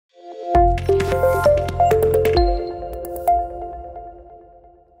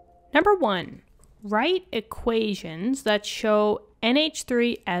Number 1, write equations that show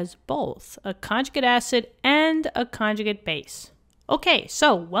NH3 as both a conjugate acid and a conjugate base. Okay,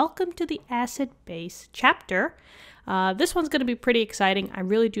 so welcome to the acid-base chapter. This one's going to be pretty exciting. I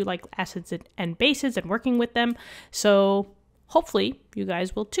really do like acids and bases and working with them. So hopefully you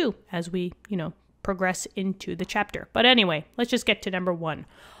guys will too as we, progress into the chapter. But anyway, let's just get to number 1.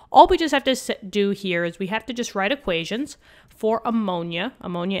 All we just have to do here is we have to just write equations for ammonia.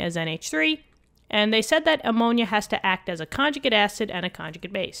 Ammonia is NH3. And they said that ammonia has to act as a conjugate acid and a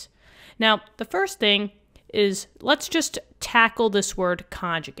conjugate base. Now, the first thing is let's just tackle this word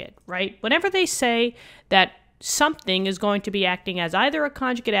conjugate, right? Whenever they say that something is going to be acting as either a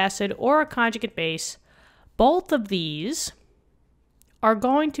conjugate acid or a conjugate base, both of these are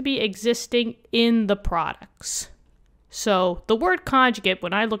going to be existing in the products. So the word conjugate,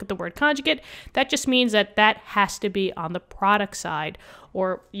 when I look at the word conjugate, that just means that that has to be on the product side,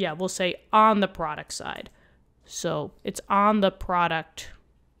 or yeah, we'll say on the product side. So it's on the product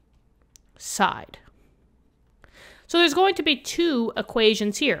side. So there's going to be 2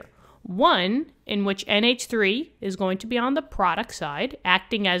 equations here. One in which NH3 is going to be on the product side,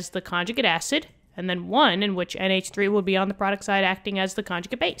 acting as the conjugate acid, and then one in which NH3 will be on the product side, acting as the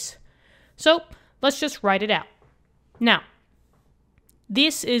conjugate base. So let's just write it out. Now,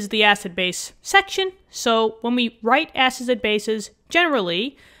 this is the acid-base section, so when we write acids and bases,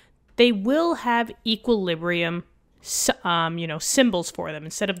 generally, they will have equilibrium, symbols for them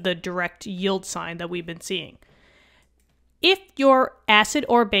instead of the direct yield sign that we've been seeing. If your acid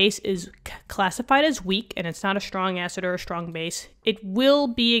or base is classified as weak, and it's not a strong acid or a strong base, it will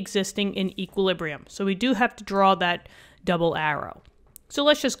be existing in equilibrium. So we do have to draw that double arrow. So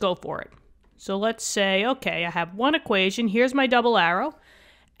let's just go for it. So let's say, okay, I have one equation, here's my double arrow,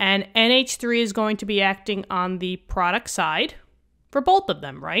 and NH3 is going to be acting on the product side for both of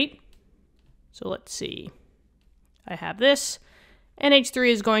them, right? So let's see, I have this, NH3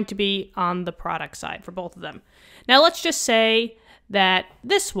 is going to be on the product side for both of them. Now let's just say that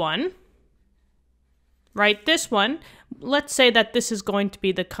this one, right, let's say that this is going to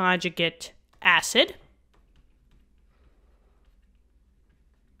be the conjugate acid.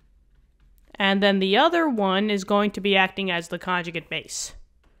 And then the other one is going to be acting as the conjugate base.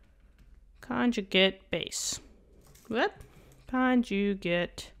 Conjugate base. What?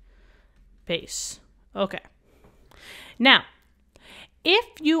 Conjugate base. Okay. Now, if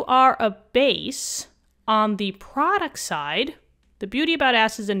you are a base on the product side, the beauty about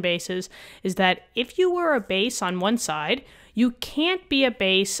acids and bases is that if you were a base on one side, you can't be a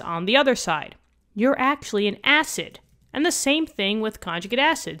base on the other side. You're actually an acid. And the same thing with conjugate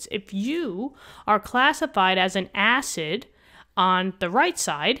acids. If you are classified as an acid on the right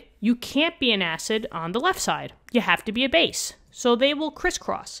side, you can't be an acid on the left side. You have to be a base. So they will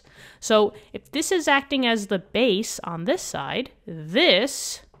crisscross. So if this is acting as the base on this side,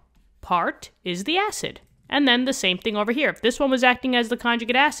 this part is the acid. And then the same thing over here. If this one was acting as the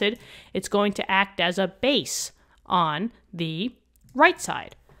conjugate acid, it's going to act as a base on the right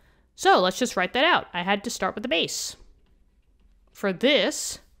side. So let's just write that out. I had to start with the base. For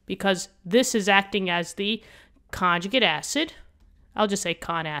this, because this is acting as the conjugate acid, I'll just say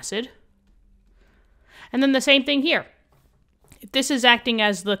con acid. And then the same thing here. If this is acting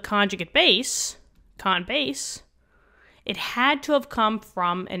as the conjugate base, con base, it had to have come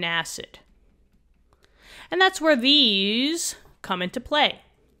from an acid. And that's where these come into play.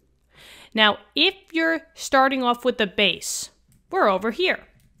 Now, if you're starting off with the base, we're over here.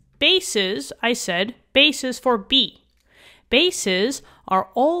 Bases, I said, bases for B. Bases are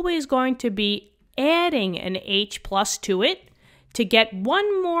always going to be adding an H plus to it to get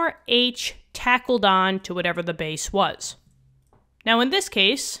one more H tackled on to whatever the base was. Now in this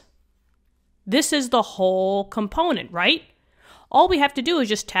case, this is the whole component, right? All we have to do is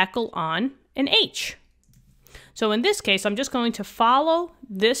just tackle on an H. So in this case, I'm just going to follow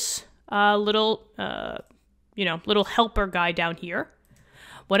this little helper guy down here.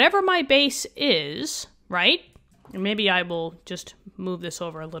 Whatever my base is, right? And maybe I will just move this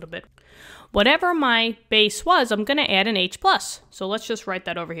over a little bit. Whatever my base was, I'm going to add an H plus. So let's just write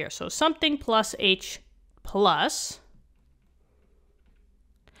that over here. So something plus H plus.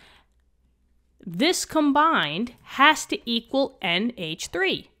 This combined has to equal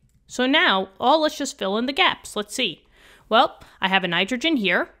NH3. So now, let's just fill in the gaps. Let's see. Well, I have a nitrogen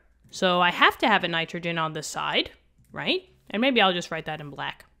here. So I have to have a nitrogen on this side, right? And maybe I'll just write that in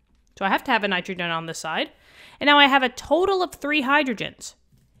black. So I have to have a nitrogen on this side. And now I have a total of 3 hydrogens.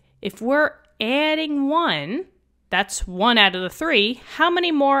 If we're adding 1, that's 1 out of the 3, how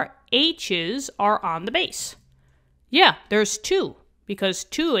many more H's are on the base? Yeah, there's 2, because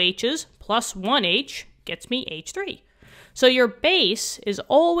 2 H's plus 1 H gets me H3. So your base is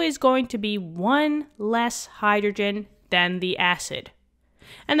always going to be 1 less hydrogen than the acid.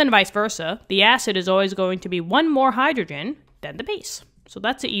 And then vice versa, the acid is always going to be 1 more hydrogen than the base. So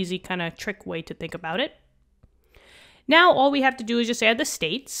that's an easy kind of trick way to think about it. Now all we have to do is just add the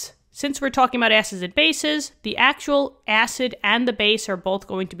states. Since we're talking about acids and bases, the actual acid and the base are both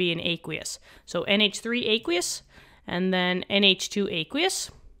going to be in aqueous. So NH3 aqueous, and then NH2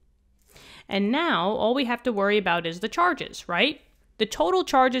 aqueous. And now all we have to worry about is the charges, right? The total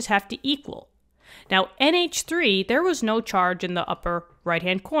charges have to equal. Now NH3, there was no charge in the upper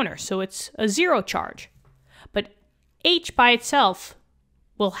right-hand corner, so it's a 0 charge. But H by itself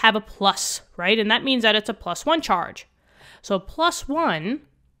will have a plus, right? And that means that it's a +1 charge. So +1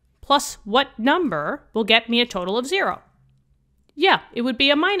 plus what number will get me a total of 0? Yeah, it would be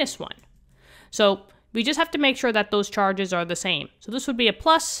a -1. So we just have to make sure that those charges are the same. So this would be a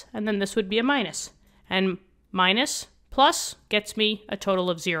plus, and then this would be a minus. And minus plus gets me a total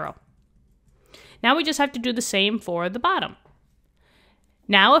of 0. Now we just have to do the same for the bottom.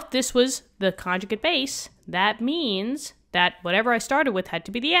 Now if this was the conjugate base, that means that whatever I started with had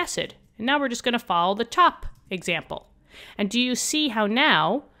to be the acid. And now we're just going to follow the top example. And do you see how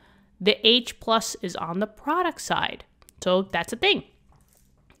now the H plus is on the product side? So that's a thing.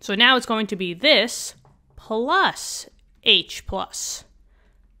 So now it's going to be this plus H plus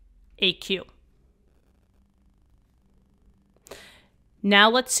AQ. Now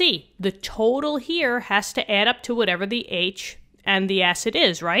let's see. The total here has to add up to whatever the H and the acid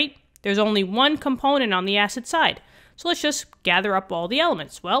is, right? There's only one component on the acid side. So let's just gather up all the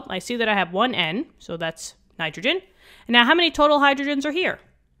elements. Well, I see that I have one N, so that's nitrogen. And now how many total hydrogens are here?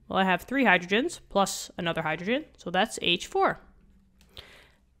 Well, I have 3 hydrogens plus another hydrogen, so that's H4.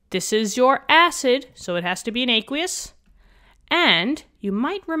 This is your acid, so it has to be an aqueous. And you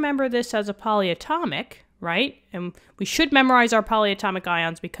might remember this as a polyatomic, right? And we should memorize our polyatomic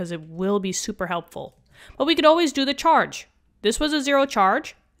ions because it will be super helpful. But we could always do the charge. This was a 0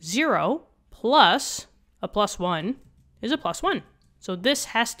 charge. 0 plus a +1 is a +1. So this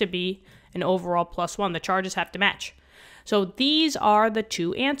has to be an overall +1. The charges have to match. So these are the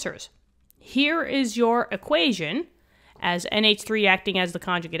 2 answers. Here is your equation as NH3 acting as the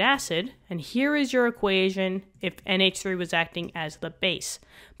conjugate acid, and here is your equation if NH3 was acting as the base.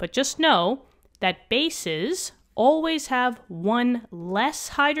 But just know that bases always have 1 less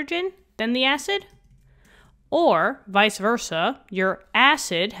hydrogen than the acid, or vice versa, your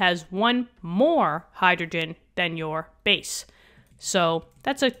acid has 1 more hydrogen than your base. So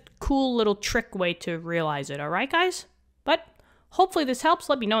that's a cool little trick way to realize it, all right, guys? But hopefully this helps.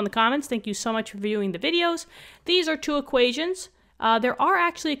 Let me know in the comments. Thank you so much for viewing the videos. These are 2 equations. There are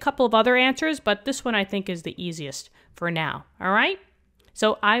actually a couple of other answers, but this one I think is the easiest for now, all right?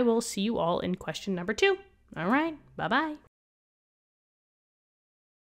 So I will see you all in question number 2. All right, bye-bye.